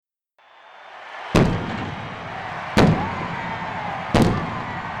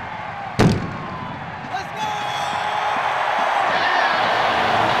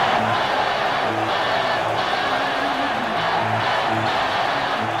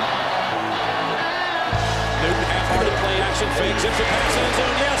motion fake, zips it past the end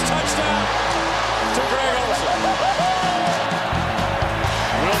zone. Yes, touchdown to Greg Olsen.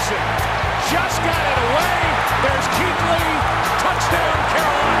 Wilson just got it away. There's Kuechly. Touchdown,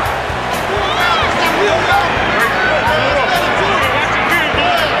 Carolina.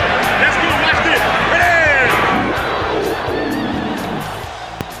 Let's go, watch this.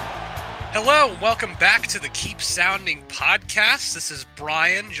 Hello, and welcome back to the Keep Sounding podcast. This is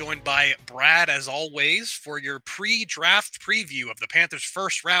Brian, joined by Brad, as always, for your pre-draft preview of the Panthers'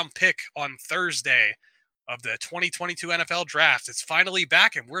 first-round pick on Thursday of the 2022 NFL Draft. It's finally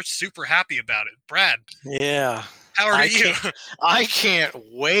back, and we're super happy about it. Brad, yeah, how are you? I can't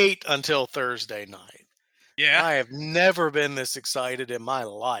wait until Thursday night. Yeah, I have never been this excited in my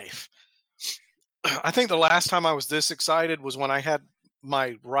life. I think the last time I was this excited was when I had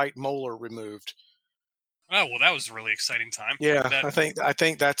my right molar removed. oh, well, that was a really exciting time. Yeah, That- I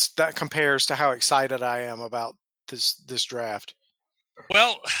think that compares to how excited I am about this draft.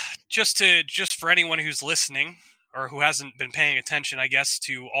 Well, just for anyone who's listening or who hasn't been paying attention, I guess,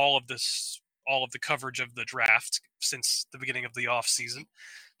 to all of the coverage of the draft since the beginning of the offseason,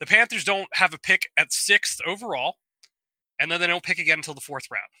 the Panthers don't have a pick at 6th overall, and then they don't pick again until the 4th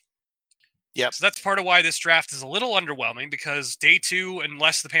round. Yep. So that's part of why this draft is a little underwhelming, because day 2,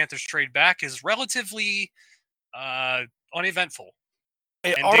 unless the Panthers trade back, is relatively uneventful.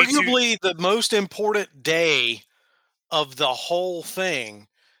 And day Arguably the most important day of the whole thing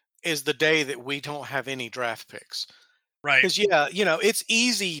is the day that we don't have any draft picks. Right. Because, it's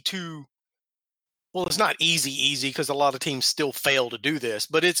easy to – well, it's not easy because a lot of teams still fail to do this,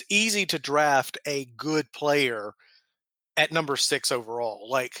 but it's easy to draft a good player at number 6 overall.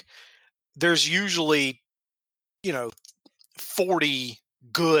 Like, there's usually, 40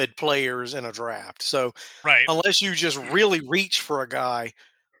 good players in a draft. So Right. unless you just really reach for a guy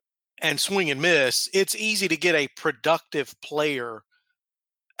and swing and miss, it's easy to get a productive player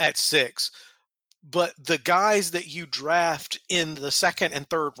at 6. But the guys that you draft in the 2nd and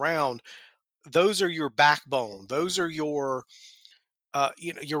 3rd round, those are your backbone. Those are your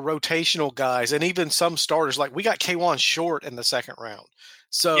your rotational guys, and even some starters. Like, we got K'Wan Short in the 2nd round.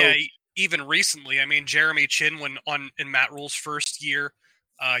 So yeah, even recently, I mean, Jeremy Chin in Matt Rule's first year,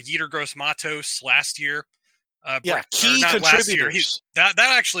 Yetur Gross-Matos last year. Key not last year. contributors. That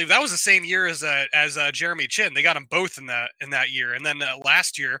was the same year as Jeremy Chin. They got him both in that year, and then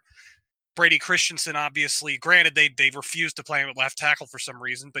last year, Brady Christensen. Obviously, granted they refused to play him at left tackle for some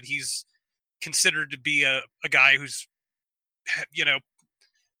reason, but he's considered to be a guy who's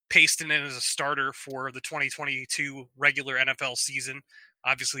pasted in as a starter for the 2022 regular NFL season.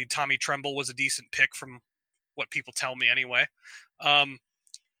 Obviously, Tommy Tremble was a decent pick from what people tell me anyway.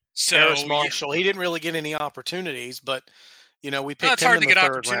 Terrace Marshall, he didn't really get any opportunities, but we picked it's him hard in to the get 3rd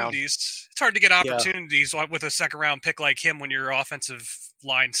opportunities. It's hard to get opportunities with a 2nd round pick like him when your offensive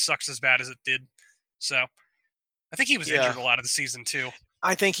line sucks as bad as it did. So I think he was injured a lot of the season too.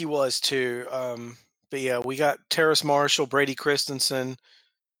 I think he was too. But yeah, we got Terrace Marshall, Brady Christensen.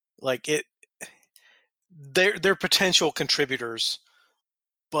 Like, they're potential contributors,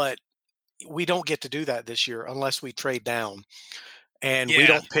 but we don't get to do that this year unless we trade down. And we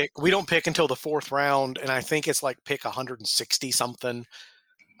don't pick until the 4th round, and I think it's like pick 160 something.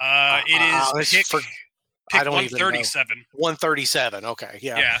 It is pick I don't 137. even know. 137. Okay,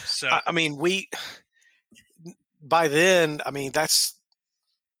 yeah. Yeah. So I mean, by then,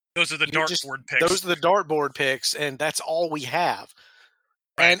 those are the dartboard picks. Those are the dartboard picks, and that's all we have.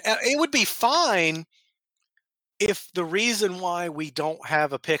 Right. And it would be fine if the reason why we don't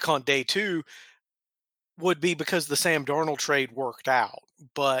have a pick on day 2 would be because the Sam Darnold trade worked out.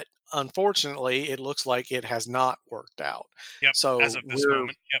 But unfortunately, it looks like it has not worked out. Yep. So as of this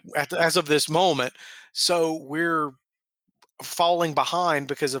moment. Yep. As of this moment, so we're falling behind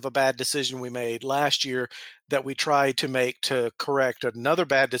because of a bad decision we made last year that we tried to make to correct another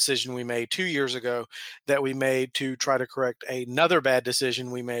bad decision we made 2 years ago that we made to try to correct another bad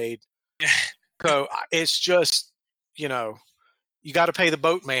decision we made. So it's just, you got to pay the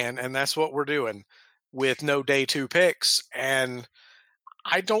boatman, and that's what we're doing with no day 2 picks. And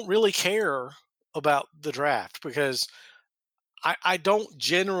I don't really care about the draft because I don't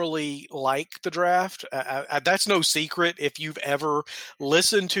generally like the draft. That's no secret. If you've ever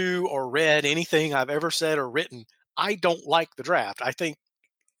listened to or read anything I've ever said or written, I don't like the draft. I think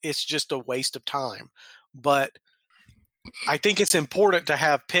it's just a waste of time. But I think it's important to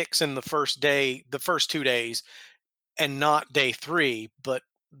have picks in the first 2 days, and not day 3. But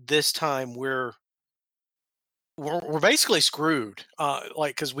this time we're basically screwed,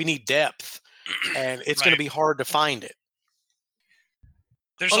 because we need depth, and it's going to be hard to find it.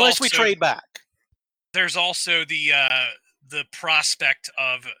 Unless we trade back. There's also the the prospect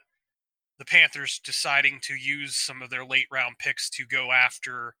of the Panthers deciding to use some of their late round picks to go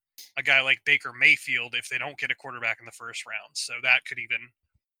after a guy like Baker Mayfield if they don't get a quarterback in the first round. So that could even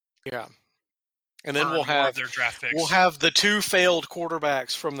and then burn more of their draft picks. We'll have the two failed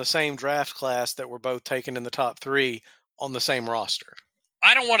quarterbacks from the same draft class that were both taken in the top 3 on the same roster.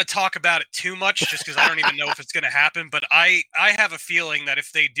 I don't want to talk about it too much just because I don't even know if it's going to happen, but I have a feeling that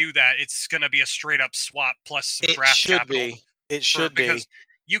if they do that, it's going to be a straight up swap plus some draft capital. It should be. Because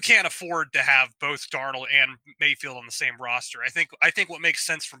you can't afford to have both Darnold and Mayfield on the same roster. I think what makes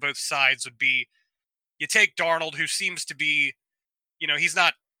sense for both sides would be you take Darnold, who seems to be, he's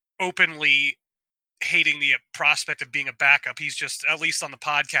not openly hating the prospect of being a backup. He's just, at least on the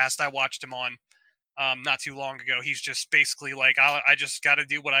podcast I watched him on not too long ago, he's just basically like, I just got to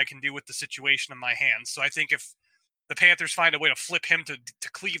do what I can do with the situation in my hands. So I think if the Panthers find a way to flip him to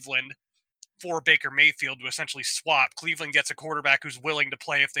Cleveland for Baker Mayfield to essentially swap, Cleveland gets a quarterback who's willing to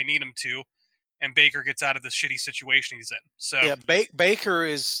play if they need him to, and Baker gets out of the shitty situation he's in. So yeah, Baker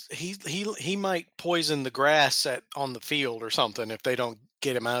is he might poison the grass on the field or something if they don't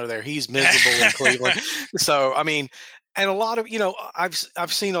get him out of there. He's miserable in Cleveland. So I mean, and a lot of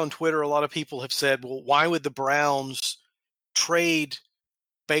I've seen on Twitter a lot of people have said, well, why would the Browns trade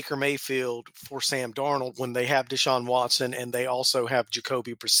Baker Mayfield for Sam Darnold when they have Deshaun Watson and they also have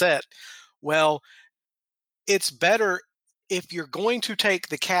Jacoby Brissett? Well, it's better if you're going to take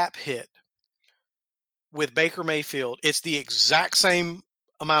the cap hit with Baker Mayfield. It's the exact same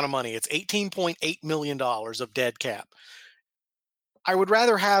amount of money. It's $18.8 million of dead cap. I would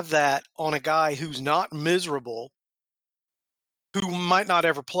rather have that on a guy who's not miserable, who might not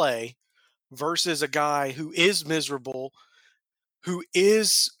ever play, versus a guy who is miserable, who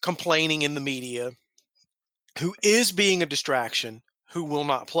is complaining in the media, who is being a distraction, who will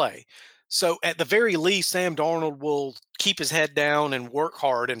not play. So at the very least, Sam Darnold will keep his head down and work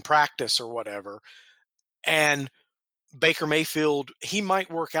hard and practice or whatever. And Baker Mayfield, he might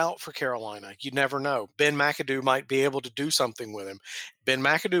work out for Carolina. You never know. Ben McAdoo might be able to do something with him. Ben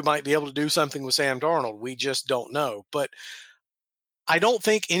McAdoo might be able to do something with Sam Darnold. We just don't know. But I don't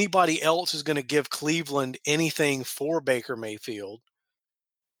think anybody else is going to give Cleveland anything for Baker Mayfield.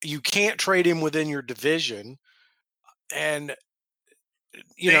 You can't trade him within your division. And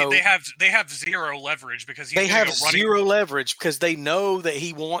they have zero leverage because they have zero leverage because they know that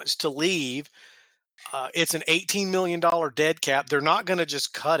he wants to leave. It's an $18 million dead cap. They're not going to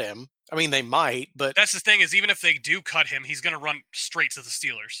just cut him. I mean, they might, but that's the thing is, even if they do cut him, he's going to run straight to the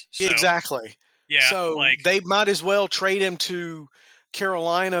Steelers. So, exactly. Yeah. So they might as well trade him to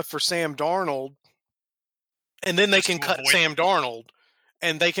Carolina for Sam Darnold, and then they can cut Sam Darnold,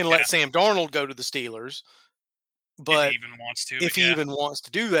 and they can let Sam Darnold go to the Steelers. But if he even wants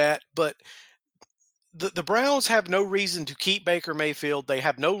to do that, but the Browns have no reason to keep Baker Mayfield. They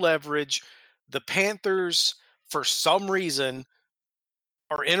have no leverage. The Panthers, for some reason,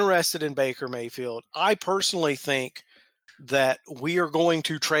 are interested in Baker Mayfield. I personally think that we are going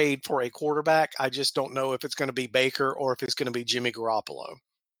to trade for a quarterback. I just don't know if it's going to be Baker or if it's going to be Jimmy Garoppolo.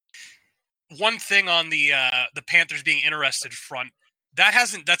 One thing on the Panthers being interested front,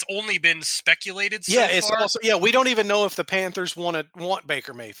 that's only been speculated so far. We don't even know if the Panthers want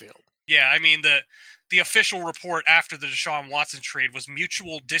Baker Mayfield. Yeah, I mean the official report after the Deshaun Watson trade was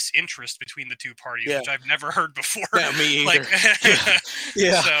mutual disinterest between the two parties, which I've never heard before. Yeah, me either.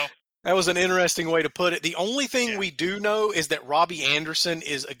 Yeah. So that was an interesting way to put it. The only thing we do know is that Robbie Anderson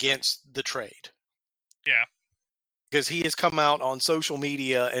is against the trade. Yeah. Because he has come out on social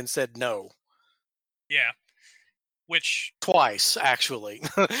media and said no. Yeah. Which twice, actually.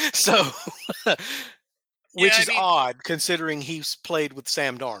 So which is odd considering he's played with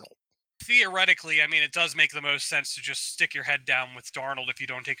Sam Darnold. Theoretically, I mean, it does make the most sense to just stick your head down with Darnold if you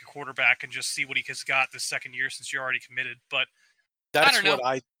don't take a quarterback and just see what he has got this second year since you're already committed. But that's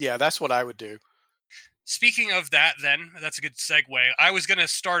what I would do. Speaking of that, then, that's a good segue. I was going to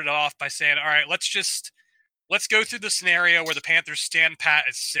start it off by saying, all right, let's go through the scenario where the Panthers stand pat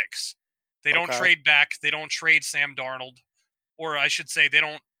at 6. They don't trade back. They don't trade Sam Darnold. Or I should say they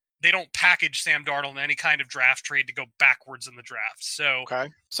don't package Sam Darnold in any kind of draft trade to go backwards in the draft.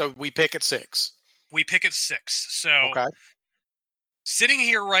 So we pick at 6. We pick at 6. So sitting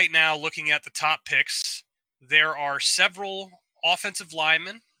here right now looking at the top picks, there are several offensive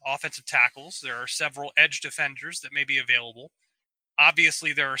linemen, offensive tackles. There are several edge defenders that may be available.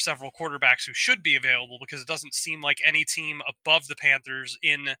 Obviously, there are several quarterbacks who should be available because it doesn't seem like any team above the Panthers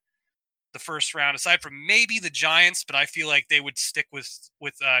in the first round, aside from maybe the Giants, but I feel like they would stick with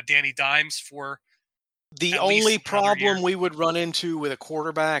Danny Dimes for the only problem we would run into with a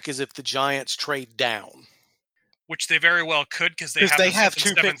quarterback is if the Giants trade down. which they very well could because they Because have they the have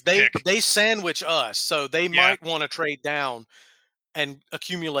 2 picks. 7th pick. They sandwich us, so they might want to trade down and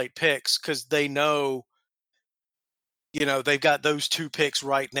accumulate picks because they know, they've got those 2 picks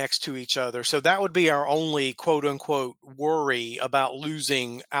right next to each other. So that would be our only quote unquote worry about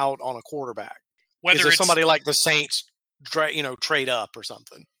losing out on a quarterback. Whether if it's somebody like the Saints, trade up or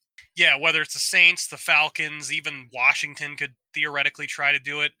something. Yeah, whether it's the Saints, the Falcons, even Washington could theoretically try to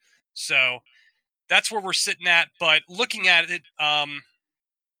do it. So that's where we're sitting at. But looking at it,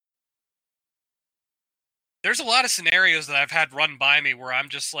 there's a lot of scenarios that I've had run by me where I'm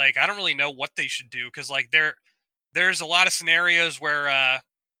just like, I don't really know what they should do because like there's a lot of scenarios where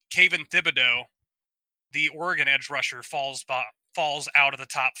Kayvon Thibodeau, the Oregon edge rusher, falls out of the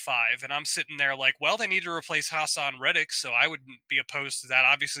top 5, and I'm sitting there like, well, they need to replace Hassan Reddick, so I wouldn't be opposed to that.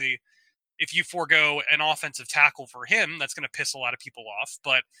 Obviously, if you forego an offensive tackle for him, that's going to piss a lot of people off.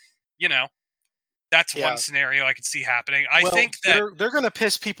 But that's one scenario I could see happening. I think that they're going to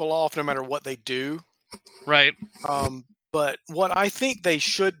piss people off no matter what they do. Right. But what I think they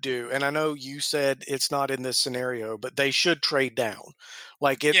should do, and I know you said it's not in this scenario, but they should trade down.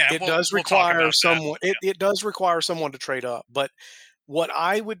 Like it does require someone. It does require someone to trade up. But what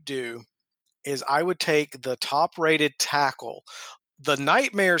I would do is I would take the top-rated tackle. The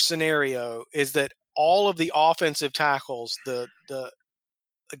nightmare scenario is that all of the offensive tackles, the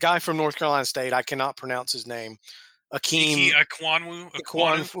guy from North Carolina State, I cannot pronounce his name. Ike Ekwonu.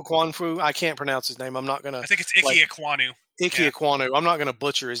 I can't pronounce his name. I'm not gonna. I think it's Ike Ekwonu. Ekwonu. I'm not gonna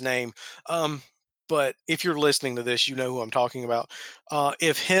butcher his name. But if you're listening to this, you know who I'm talking about.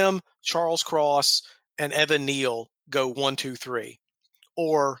 If him, Charles Cross, and Evan Neal go 1, 2, 3,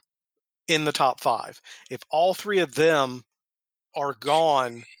 or in the top 5, if all 3 of them are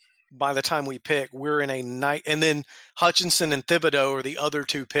gone by the time we pick, we're in a night. And then Hutchinson and Thibodeau are the other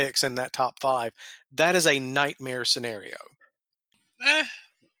 2 picks in that top 5. That is a nightmare scenario.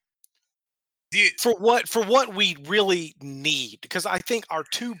 For what we really need, because I think our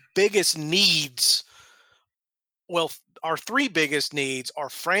 2 biggest needs, our 3 biggest needs are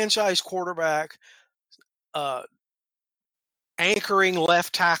franchise quarterback, anchoring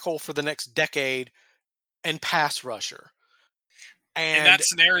left tackle for the next decade, and pass rusher. And in that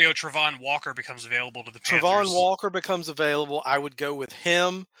scenario, Travon Walker becomes available to the Panthers. Travon Walker becomes available. I would go with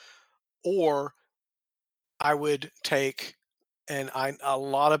him, or I would take, and a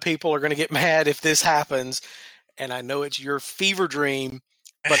lot of people are going to get mad if this happens, and I know it's your fever dream,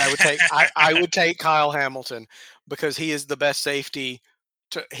 but I would take I would take Kyle Hamilton because he is the best safety.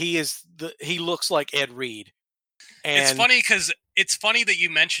 He looks like Ed Reed. And it's funny that you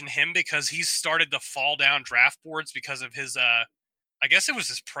mentioned him because he's started to fall down draft boards because of his I guess it was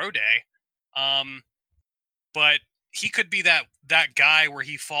his pro day. But he could be that guy where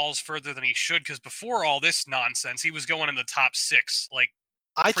he falls further than he should because before all this nonsense, he was going in the top 6.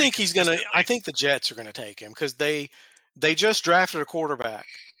 I think the Jets are gonna take him because they just drafted a quarterback.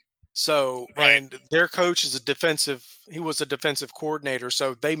 So and their coach is he was a defensive coordinator,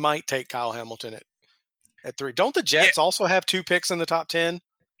 so they might take Kyle Hamilton at 3. Don't the Jets also have 2 picks in the top 10?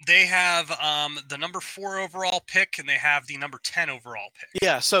 They have the number 4 overall pick, and they have the number 10 overall pick.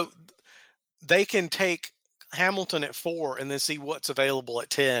 Yeah, so they can take Hamilton at 4 and then see what's available at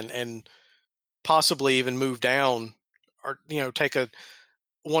 10 and possibly even move down or, take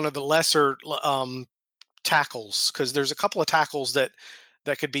one of the lesser tackles because there's a couple of tackles that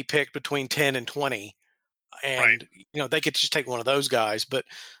could be picked between 10 and 20. And, they could just take one of those guys. But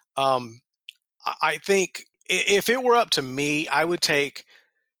I think if it were up to me, I would take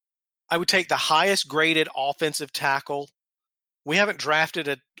the highest graded offensive tackle. We haven't drafted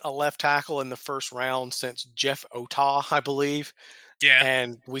a left tackle in the first round since Jeff Otah, I believe. Yeah.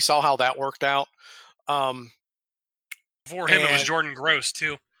 And we saw how that worked out. Before him, it was Jordan Gross,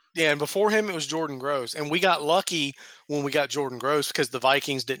 too. Yeah, and before him, it was Jordan Gross. And we got lucky when we got Jordan Gross because the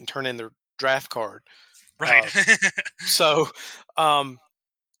Vikings didn't turn in their draft card. Right. So, I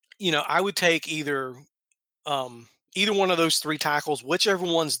would take either one of those 3 tackles, whichever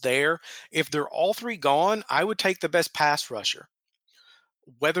one's there. If they're all 3 gone, I would take the best pass rusher,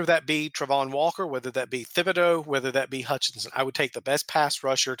 whether that be Travon Walker, whether that be Thibodeau, whether that be Hutchinson. I would take the best pass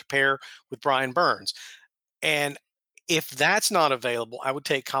rusher to pair with Brian Burns. And if that's not available, I would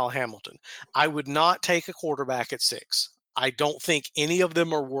take Kyle Hamilton. I would not take a quarterback at 6. I don't think any of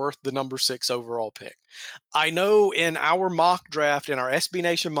them are worth the number 6 overall pick. I know in our mock draft, in our SB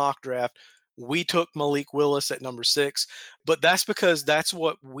Nation mock draft, we took Malik Willis at number 6, but that's because that's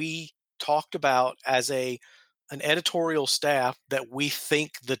what we talked about as an editorial staff that we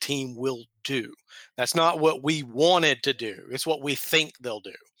think the team will do. That's not what we wanted to do. It's what we think they'll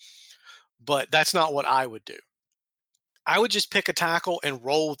do. But that's not what I would do. I would just pick a tackle and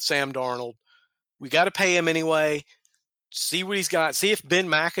roll with Sam Darnold. We got to pay him anyway. See what he's got. See if Ben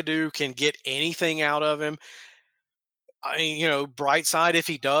McAdoo can get anything out of him. I mean, bright side, if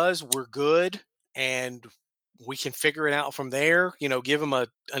he does, we're good, and we can figure it out from there. Give him an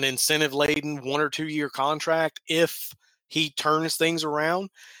incentive-laden 1 or 2 year contract if he turns things around.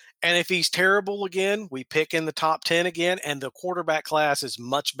 And if he's terrible again, we pick in the top 10 again, and the quarterback class is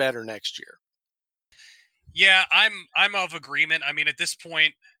much better next year. Yeah, I'm of agreement. I mean, at this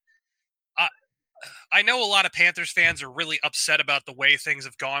point, I know a lot of Panthers fans are really upset about the way things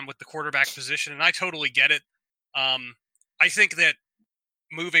have gone with the quarterback position, and I totally get it. I think that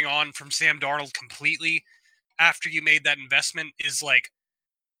moving on from Sam Darnold completely after you made that investment is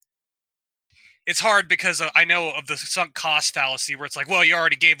it's hard because I know of the sunk cost fallacy where it's like, well, you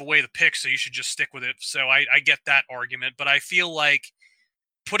already gave away the pick, so you should just stick with it. So I get that argument, but I feel like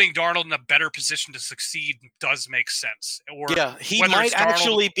putting Darnold in a better position to succeed does make sense. Or yeah, he might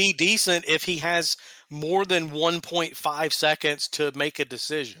actually be decent if he has more than 1.5 seconds to make a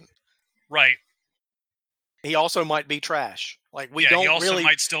decision. Right. He also might be trash. He also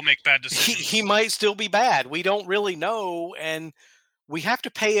might still make bad decisions. He might still be bad. We don't really know, and we have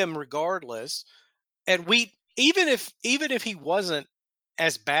to pay him regardless. And even if he wasn't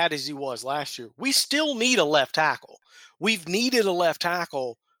as bad as he was last year, we still need a left tackle. We've needed a left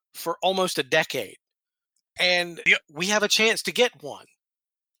tackle for almost a decade, and we have a chance to get one.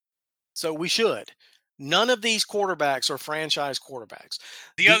 So we should. None of these quarterbacks are franchise quarterbacks.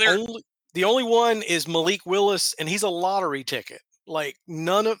 The only one is Malik Willis, and he's a lottery ticket.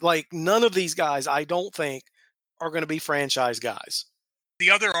 None of these guys, I don't think, are going to be franchise guys.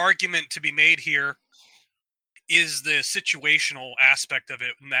 The other argument to be made here is the situational aspect of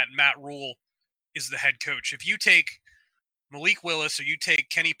it, and that Matt Rule is the head coach. If you take Malik Willis or you take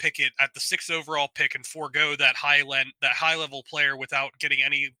Kenny Pickett at the 6th overall pick and forego that high level player without getting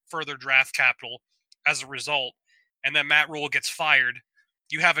any further draft capital as a result, and then Matt Rule gets fired,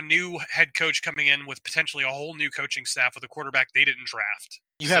 you have a new head coach coming in with potentially a whole new coaching staff with a quarterback they didn't draft.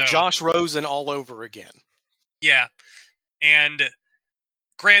 You have Josh Rosen all over again. Yeah. And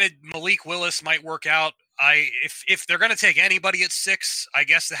granted, Malik Willis might work out. If they're going to take anybody at 6, I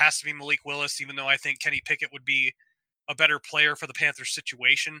guess it has to be Malik Willis, even though I think Kenny Pickett would be a better player for the Panthers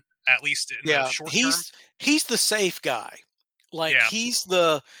situation, at least in the short term. He's the safe guy. He's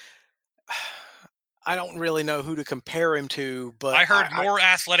the... I don't really know who to compare him to, but I heard more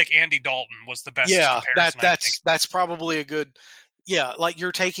athletic Andy Dalton was the best comparison. That's probably a good. Yeah,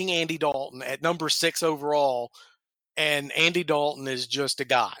 you're taking Andy Dalton at number 6 overall, and Andy Dalton is just a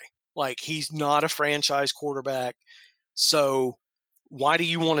guy. He's not a franchise quarterback. So why do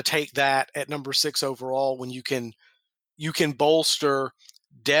you want to take that at number 6 overall when you can bolster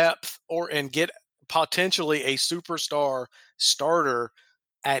depth and get potentially a superstar starter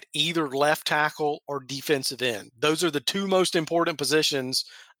at either left tackle or defensive end? Those are the 2 most important positions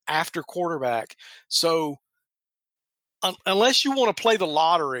after quarterback. So unless you want to play the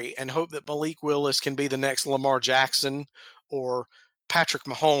lottery and hope that Malik Willis can be the next Lamar Jackson or Patrick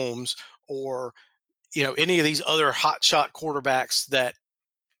Mahomes or any of these other hotshot quarterbacks that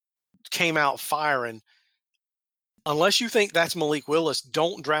came out firing, unless you think that's Malik Willis,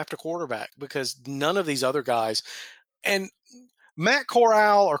 don't draft a quarterback, because none of these other guys. And Matt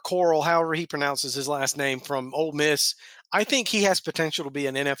Corral, or Coral, however he pronounces his last name, from Ole Miss, I think he has potential to be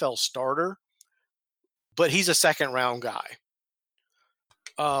an NFL starter, but he's a second-round guy.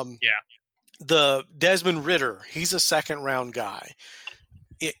 The Desmond Ridder, he's a second-round guy.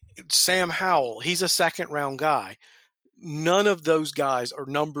 Sam Howell, he's a second-round guy. None of those guys are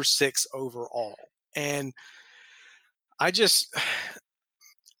number 6 overall. And I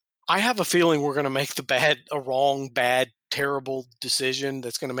have a feeling we're going to make bad, terrible decision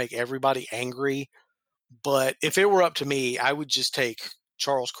that's going to make everybody angry. But if it were up to me, I would just take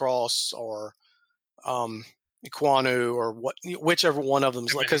Charles Cross or Iquanu or whichever one of them.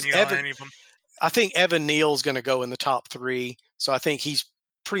 Because I think Evan Neal is going to go in the top 3. So I think he's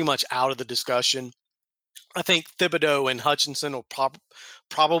pretty much out of the discussion. I think Thibodeau and Hutchinson will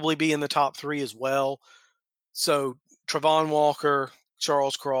probably be in the top 3 as well. So Travon Walker,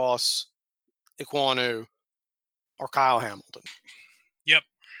 Charles Cross, Iquanu, or Kyle Hamilton. Yep.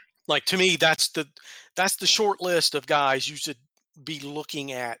 To me, that's the short list of guys you should be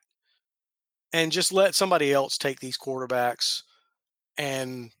looking at, and just let somebody else take these quarterbacks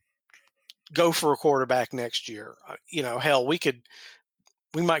and go for a quarterback next year. Hell, we could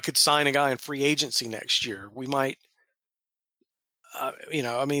sign a guy in free agency next year. We might,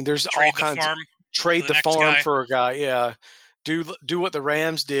 there's all kinds of trade the farm for a guy. Yeah. Do what the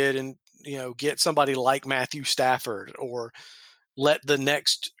Rams did and get somebody like Matthew Stafford, or let the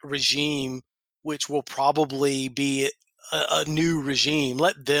next regime, which will probably be a new regime,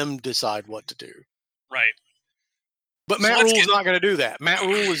 let them decide what to do. Right. But So Matt Rule is not going to do that. Matt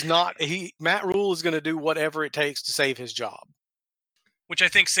Rule is not. Matt Rule is going to do whatever it takes to save his job. Which I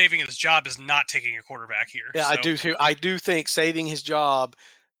think saving his job is not taking a quarterback here. Yeah, so. I do too. I do think saving his job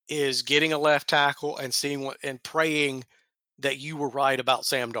is getting a left tackle and seeing and praying that you were right about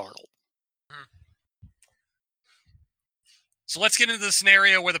Sam Darnold. So let's get into the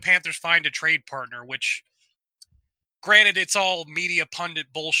scenario where the Panthers find a trade partner, which, granted, it's all media pundit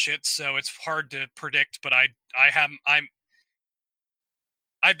bullshit, so it's hard to predict. But I've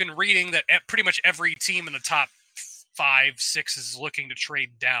been reading that pretty much every team in the top 5, 6 is looking to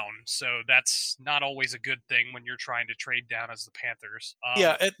trade down. So that's not always a good thing when you're trying to trade down as the Panthers.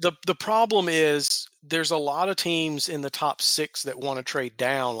 The problem is there's a lot of teams in the top 6 that want to trade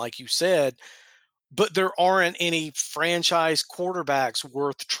down, like you said, but there aren't any franchise quarterbacks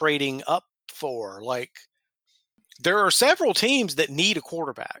worth trading up for. Like, there are several teams that need a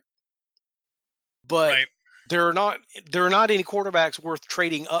quarterback, but right. there are not any quarterbacks worth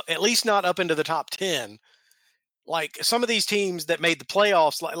trading up, at least not up into the top 10. Like some of these teams that made the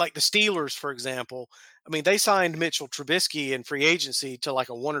playoffs, like the Steelers, for example. I mean, they signed Mitchell Trubisky in free agency to like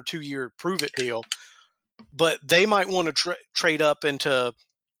a 1 or 2 year prove it deal, but they might want to trade up into,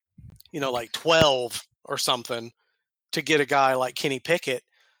 like 12 or something to get a guy like Kenny Pickett.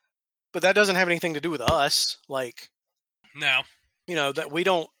 But that doesn't have anything to do with us. Like, no, that we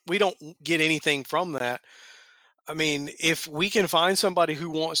don't get anything from that. I mean, if we can find somebody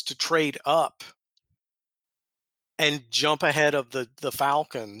who wants to trade up and jump ahead of the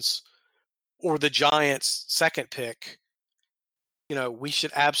Falcons or the Giants' second pick, we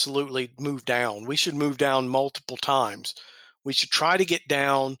should absolutely move down. We should move down multiple times. We should try to get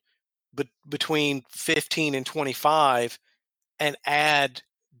down between 15 and 25 and add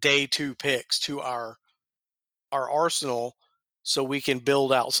day 2 picks to our arsenal so we can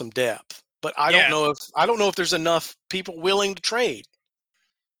build out some depth. But I don't know if there's enough people willing to trade.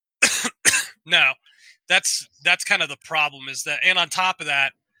 No. That's kind of the problem, is that, and on top of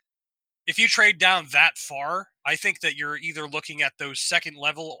that, if you trade down that far, I think that you're either looking at those second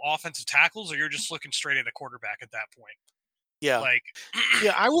level offensive tackles or you're just looking straight at a quarterback at that point. Yeah.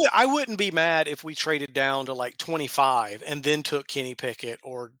 I wouldn't be mad if we traded down to like 25 and then took Kenny Pickett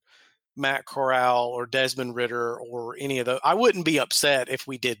or Matt Corral or Desmond Ridder or any of those. I wouldn't be upset if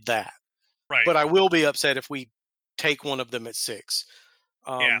we did that. Right. But I will be upset if we take one of them at 6.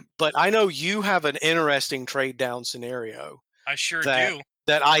 But I know you have an interesting trade down scenario. I sure do.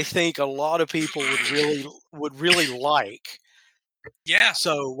 That I think a lot of people would really like. Yeah.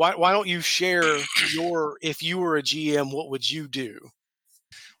 So why don't you share if you were a GM, what would you do?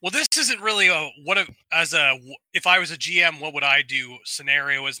 Well, this isn't really if I was a GM, what would I do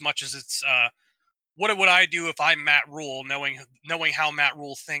scenario, as much as it's what would I do if I'm Matt Rule, knowing how Matt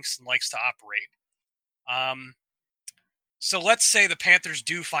Rule thinks and likes to operate. So let's say the Panthers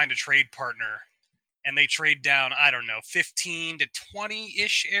do find a trade partner and they trade down, I don't know, 15 to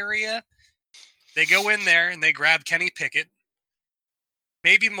 20-ish area. They go in there and they grab Kenny Pickett,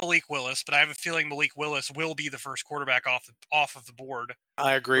 maybe Malik Willis, but I have a feeling Malik Willis will be the first quarterback off of the board.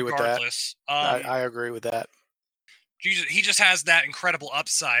 I agree regardless. with that. I agree with that. He just has that incredible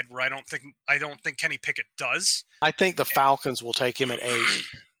upside where I don't think Kenny Pickett does. I think the Falcons will take him at 8.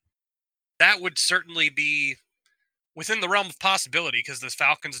 That would certainly be within the realm of possibility, because the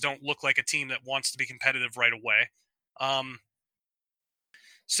Falcons don't look like a team that wants to be competitive right away.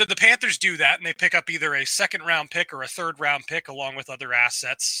 So the Panthers do that, and they pick up either a second-round pick or a third-round pick along with other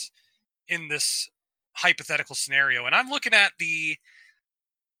assets in this hypothetical scenario. And I'm looking at the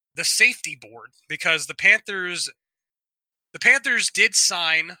safety board, because the Panthers did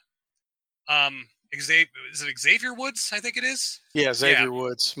sign Xavier Woods, I think it is? Yeah, Xavier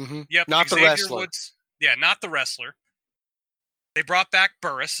Woods. Mm-hmm. Yep, not Xavier the wrestler. Woods. Yeah, not the wrestler. They brought back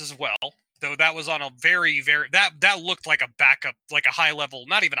Burris as well, though that was on a very, very that looked like a backup, like a high level,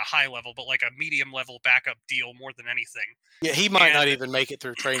 not even a high level, but like a medium level backup deal more than anything. Yeah, he might not even make it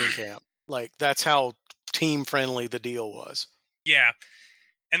through training camp. Like, that's how team friendly the deal was. Yeah.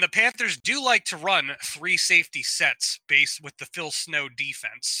 And the Panthers do like to run 3 safety sets based with the Phil Snow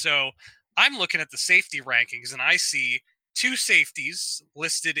defense. So I'm looking at the safety rankings and I see 2 safeties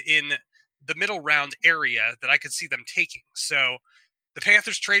listed in the middle round area that I could see them taking. So the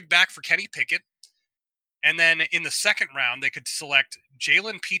Panthers trade back for Kenny Pickett. And then in the second round, they could select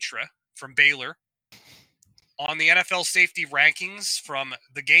Jalen Petra from Baylor, On the NFL safety rankings from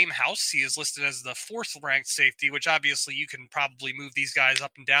the Game House, he is listed as the 4th ranked safety, which obviously you can probably move these guys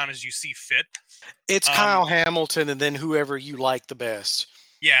up and down as you see fit. It's Kyle Hamilton and then whoever you like the best.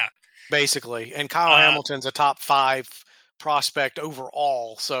 Yeah. Basically. And Kyle Hamilton's a top 5 prospect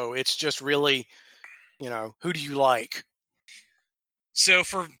overall. So it's just really, who do you like? So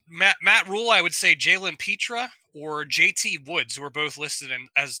for Matt Rule, I would say Jalen Petra or JT Woods, who are both listed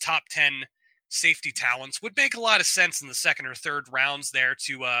as top 10 safety talents, would make a lot of sense in the 2nd or 3rd rounds there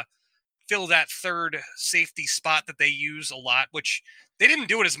to fill that 3rd safety spot that they use a lot, which they didn't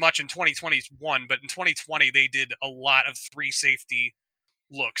do it as much in 2021, but in 2020 they did a lot of 3 safety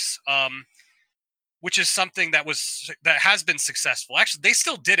looks, which is something that has been successful. Actually, they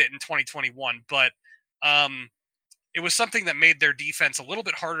still did it in 2021, but it was something that made their defense a little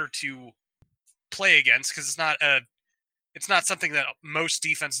bit harder to play against because it's not something that most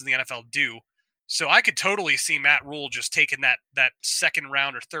defenses in the NFL do. So I could totally see Matt Rule just taking that 2nd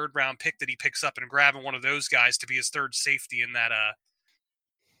round or 3rd round pick that he picks up and grabbing one of those guys to be his 3rd safety in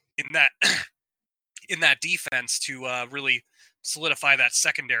that defense to really solidify that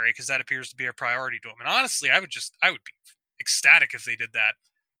secondary, because that appears to be a priority to him. And honestly, I would be ecstatic if they did that.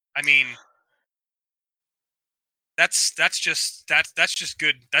 I mean, that's just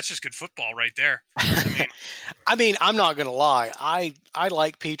good football right there. I mean, I'm not gonna lie. I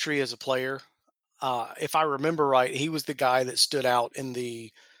like Petrie as a player. If I remember right, he was the guy that stood out in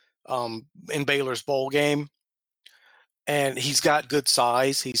the in Baylor's bowl game, and he's got good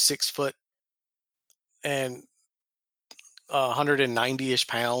size. He's 6 foot and 190-ish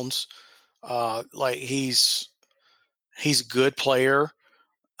pounds. Like he's a good player.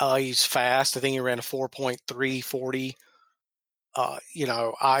 He's fast. I think he ran a 4.340.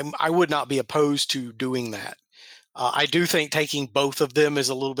 I would not be opposed to doing that. I do think taking both of them is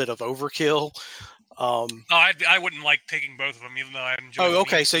a little bit of overkill. I wouldn't like taking both of them, even though I enjoy. Oh,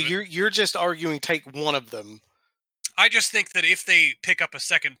 okay. So you're just arguing take one of them. I just think that if they pick up a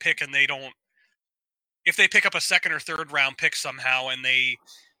 2nd pick and if they pick up a 2nd or 3rd round pick somehow and they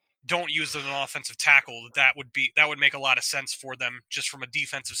don't use an offensive tackle, that would make a lot of sense for them just from a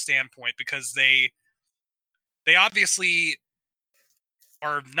defensive standpoint, because they obviously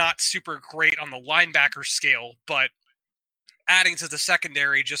are not super great on the linebacker scale, but adding to the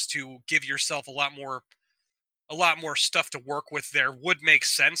secondary just to give yourself a lot more stuff to work with there would make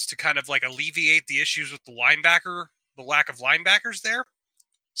sense to kind of like alleviate the issues with the lack of linebackers there.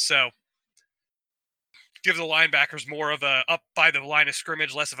 So give the linebackers more of a up by the line of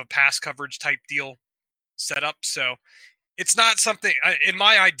scrimmage, less of a pass coverage type deal set up. So it's not something, in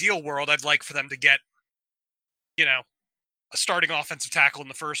my ideal world, I'd like for them to get, a starting offensive tackle in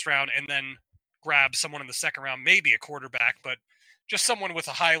the 1st round and then grab someone in the 2nd round, maybe a quarterback, but just someone with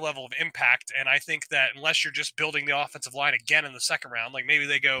a high level of impact. And I think that unless you're just building the offensive line again in the 2nd round, like maybe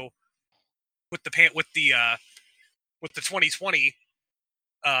they go with the 2020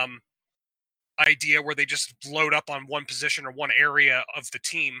 idea where they just load up on one position or one area of the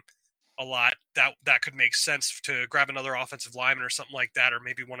team a lot, that could make sense to grab another offensive lineman or something like that, or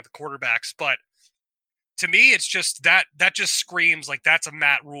maybe one of the quarterbacks. But to me, it's just that just screams like that's a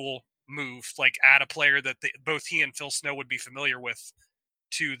Matt Rule move, like add a player that both he and Phil Snow would be familiar with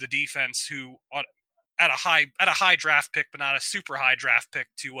to the defense, who at a high draft pick, but not a super high draft pick,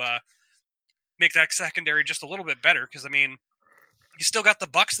 to make that secondary just a little bit better. Because I mean, you still got the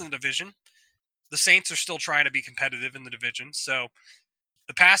Bucs in the division. The Saints are still trying to be competitive in the division. So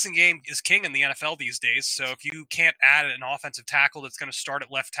the passing game is king in the NFL these days. So if you can't add an offensive tackle that's going to start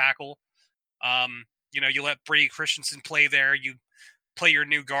at left tackle, you let Brady Christensen play there. You play your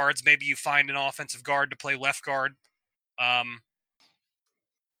new guards. Maybe you find an offensive guard to play left guard. But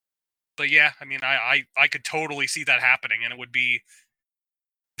yeah, I mean, I could totally see that happening, and it would be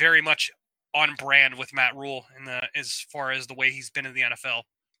very much on brand with Matt Rule as far as the way he's been in the NFL.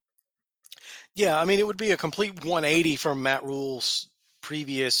 Yeah, I mean, it would be a complete 180 from Matt Rule's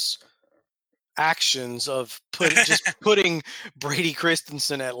previous actions of putting Brady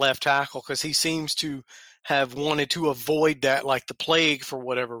Christensen at left tackle, because he seems to have wanted to avoid that like the plague for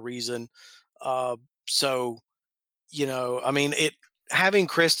whatever reason. So, I mean, having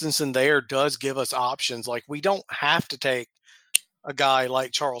Christensen there does give us options. Like, we don't have to take a guy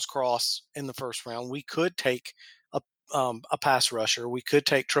like Charles Cross in the 1st round. We could take a pass rusher. We could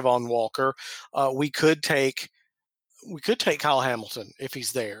take Travon Walker. We could take Kyle Hamilton if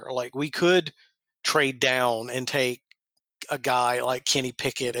he's there. Like, we could trade down and take a guy like Kenny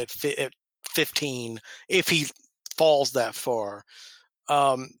Pickett at 15 if he falls that far.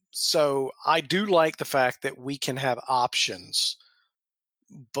 So I do like the fact that we can have options,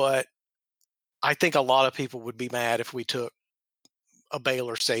 but I think a lot of people would be mad if we took a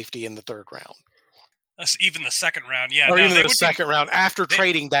Baylor safety in the third round. Even the second round, yeah. Or even the second round after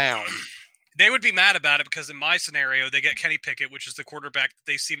trading down. They would be mad about it because in my scenario, they get Kenny Pickett, which is the quarterback that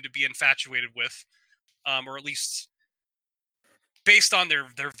they seem to be infatuated with, or at least based on their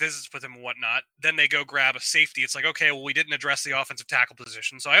visits with him and whatnot. Then they go grab a safety. It's like, okay, well, we didn't address the offensive tackle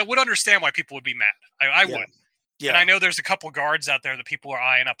position. So I would understand why people would be mad. I would. Yeah. And I know there's a couple guards out there that people are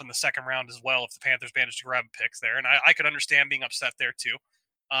eyeing up in the second round as well if the Panthers manage to grab picks there. And I could understand being upset there too.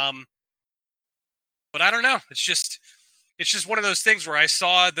 But I don't know. It's just one of those things where I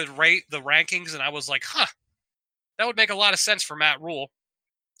saw the rankings and I was like, that would make a lot of sense for Matt Rule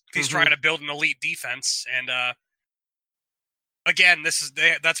if he's trying to build an elite defense. And again,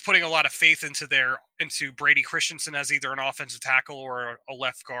 that's putting a lot of faith into Brady Christensen as either an offensive tackle or a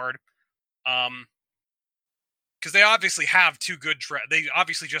left guard. Because they obviously have they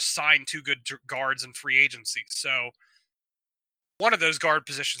obviously just signed two good guards in free agency. So one of those guard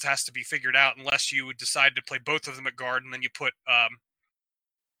positions has to be figured out unless you decide to play both of them at guard and then you put,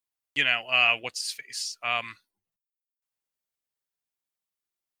 what's his face?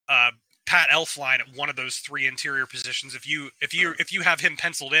 Pat Elflein at one of those three interior positions. If you have him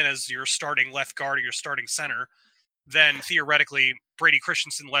penciled in as your starting left guard or your starting center, then theoretically Brady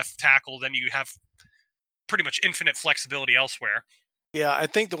Christensen left tackle, then you have pretty much infinite flexibility elsewhere. Yeah, I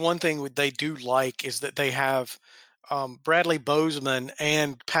think the one thing they do like is that they have Bradley Bozeman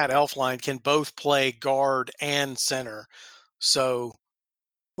and Pat Elflein can both play guard and center. So,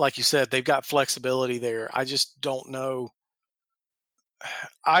 like you said, they've got flexibility there. I just don't know.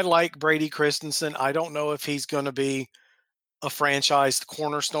 I like Brady Christensen. I don't know if he's going to be a franchise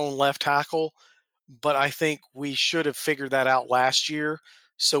cornerstone left tackle, but I think we should have figured that out last year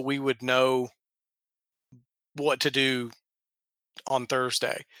so we would know what to do on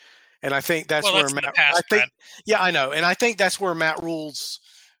Thursday. And I think that's where Matt. I know, and I think that's where Matt Rule's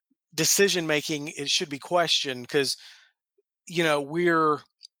decision making should be questioned because, we're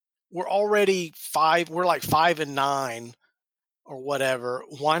already 5. We're like 5-9 or whatever.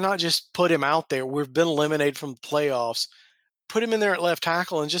 Why not just put him out there? We've been eliminated from the playoffs. Put him in there at left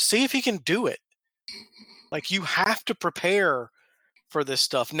tackle and just see if he can do it. Like, you have to prepare for this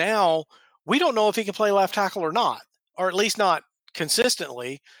stuff. Now, we don't know if he can play left tackle or not, or at least not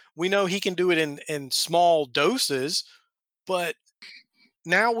consistently. We know he can do it in small doses, but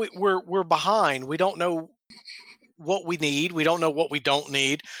now we're behind. We don't know what we need. We don't know what we don't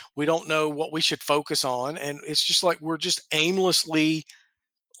need. We don't know what we should focus on. And it's just like we're just aimlessly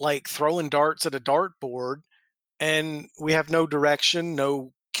like throwing darts at a dartboard, and we have no direction,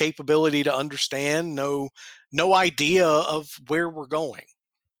 no capability to understand, no idea of where we're going.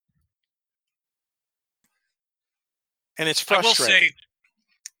 And it's frustrating.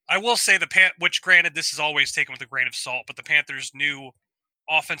 I will say which granted this is always taken with a grain of salt, but the Panthers' new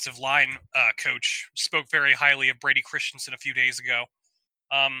offensive line coach spoke very highly of Brady Christensen a few days ago.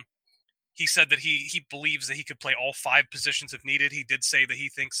 He said that he believes that he could play all 5 positions if needed. He did say that he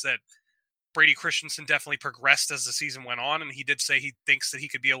thinks that Brady Christensen definitely progressed as the season went on, and he did say he thinks that he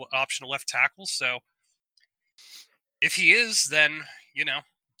could be an optional left tackle. So if he is, then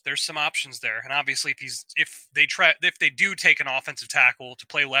there's some options there. And obviously, if they do take an offensive tackle to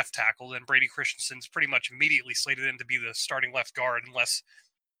play left tackle, then Brady Christensen's pretty much immediately slated in to be the starting left guard, unless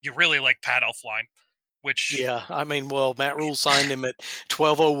you really like Pat Elflein. Which Matt Rule signed him at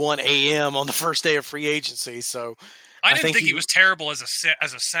 12:01 a.m. on the first day of free agency. So I didn't think he was terrible as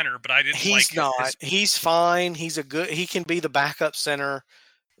a center, but I didn't. He's not. He's fine. He can be the backup center,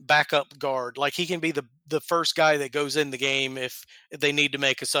 backup guard. Like, he can be the first guy that goes in the game if they need to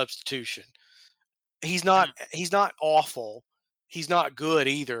make a substitution. He's not awful. He's not good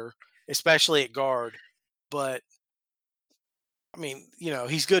either, especially at guard. But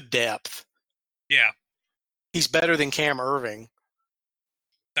he's good depth. Yeah. He's better than Cam Irving.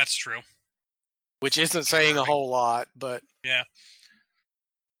 That's true. Which isn't saying a whole lot, but yeah.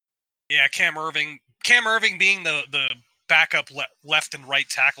 Yeah, Cam Irving being the backup left and right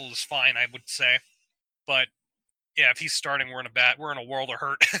tackle is fine, I would say. But yeah, if he's starting, we're in a world of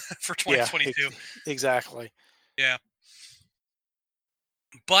hurt for 2022. Yeah, exactly. Yeah.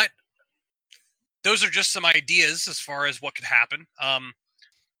 But those are just some ideas as far as what could happen.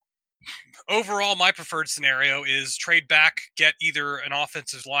 Overall, my preferred scenario is trade back, get either an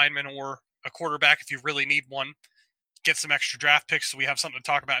offensive lineman or a quarterback if you really need one. Get some extra draft picks so we have something to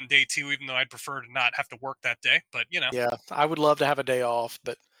talk about in day 2, even though I'd prefer to not have to work that day. But, Yeah, I would love to have a day off,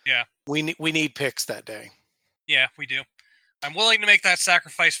 but yeah, we need picks that day. Yeah, we do. I'm willing to make that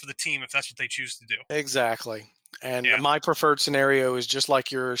sacrifice for the team if that's what they choose to do. Exactly. And my preferred scenario is just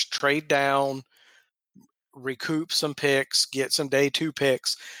like yours, trade down, recoup some picks, get some day 2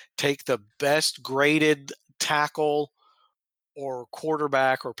 picks, take the best graded tackle or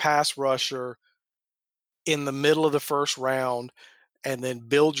quarterback or pass rusher in the middle of the first round, and then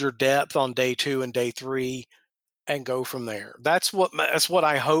build your depth on day 2 and day 3 and go from there. That's what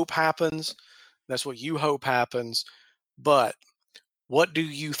I hope happens. That's what you hope happens. But what do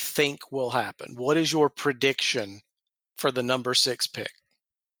you think will happen? What is your prediction for the number 6 pick?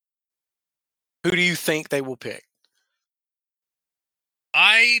 Who do you think they will pick?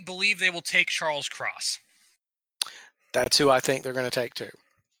 I believe they will take Charles Cross. That's who I think they're going to take too.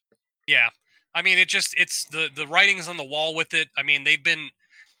 Yeah. I mean, it's the writing's on the wall with it. I mean,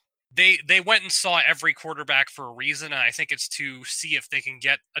 they went and saw every quarterback for a reason, and I think it's to see if they can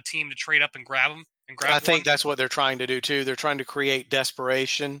get a team to trade up and grab them. I think that's what they're trying to do too. They're trying to create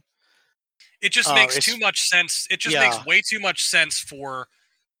desperation. It just makes too much sense. It just makes way too much sense for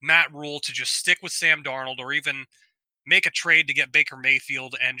Matt Rule to just stick with Sam Darnold, or even make a trade to get Baker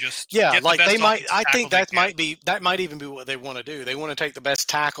Mayfield and just get like the best they might. I think that might even be what they want to do. They want to take the best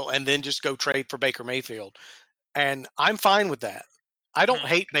tackle and then just go trade for Baker Mayfield, and I'm fine with that. I don't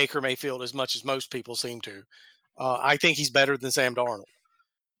hate Baker Mayfield as much as most people seem to. I think he's better than Sam Darnold.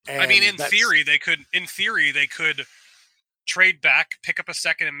 And I mean, in theory, they could trade back, pick up a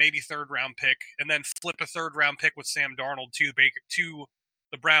second and maybe third round pick, and then flip a third round pick with Sam Darnold to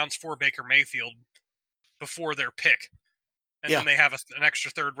the Browns for Baker Mayfield before their pick. And then they have an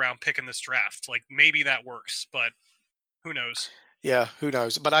extra third round pick in this draft. Like, maybe that works, but who knows? Yeah, who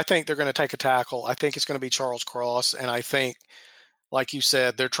knows? But I think they're going to take a tackle. I think it's going to be Charles Cross. And I think, like you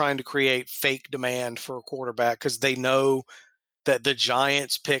said, they're trying to create fake demand for a quarterback because they know that the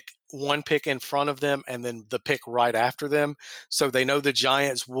Giants pick one pick in front of them and then the pick right after them. So they know the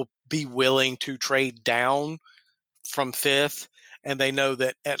Giants will be willing to trade down from 5th. And they know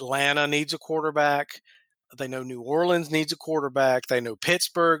that Atlanta needs a quarterback. They know New Orleans needs a quarterback. They know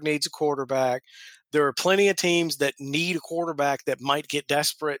Pittsburgh needs a quarterback. There are plenty of teams that need a quarterback that might get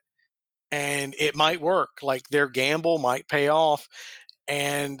desperate, and it might work. Like, their gamble might pay off,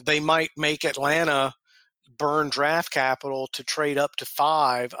 and they might make Atlanta burn draft capital to trade up to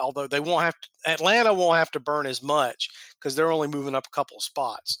 5, although Atlanta won't have to burn as much because they're only moving up a couple of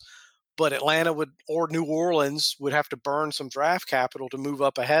spots. But Atlanta or New Orleans would have to burn some draft capital to move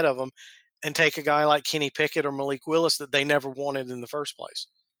up ahead of them and take a guy like Kenny Pickett or Malik Willis that they never wanted in the first place.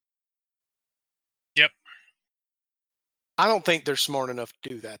 Yep. I don't think they're smart enough to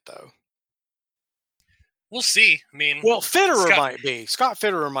do that, though. We'll see. I mean, Fitterer might be. Scott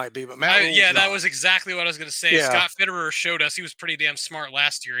Fitterer might be, but Matt Rule's that not. was exactly what I was going to say. Yeah. Scott Fitterer showed us he was pretty damn smart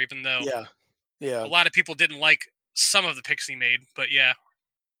last year, even though a lot of people didn't like some of the picks he made. But yeah.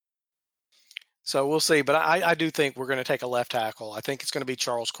 So we'll see. But I do think we're going to take a left tackle. I think it's going to be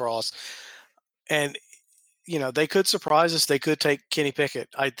Charles Cross. And, they could surprise us. They could take Kenny Pickett.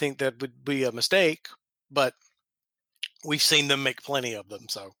 I think that would be a mistake, but we've seen them make plenty of them.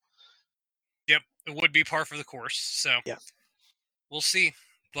 So. Yep, it would be par for the course. So yeah, we'll see.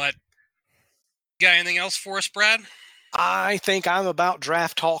 But you got anything else for us, Brad? I think I'm about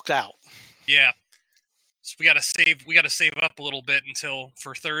draft talked out. Yeah. So we got to save up a little bit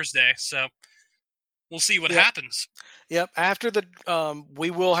for Thursday. So we'll see what happens. Yep. After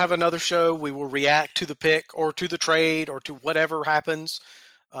we will have another show. We will react to the pick or to the trade or to whatever happens.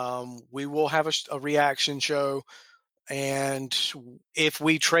 We will have a reaction show. And if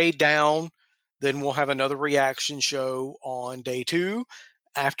we trade down, then we'll have another reaction show on day 2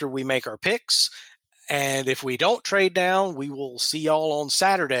 after we make our picks. And if we don't trade down, we will see y'all on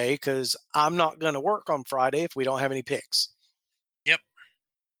Saturday because I'm not going to work on Friday if we don't have any picks. Yep.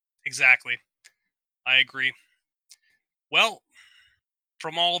 Exactly. I agree. Well,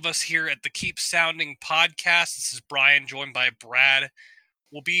 from all of us here at the Keep Sounding podcast, this is Brian, joined by Brad.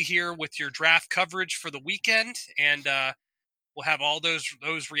 We'll be here with your draft coverage for the weekend, and we'll have all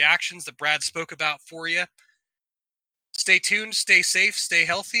those reactions that Brad spoke about for you. Stay tuned, stay safe, stay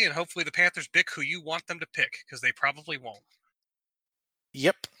healthy, and hopefully the Panthers pick who you want them to pick, because they probably won't.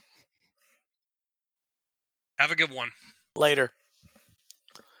 Yep. Have a good one. Later.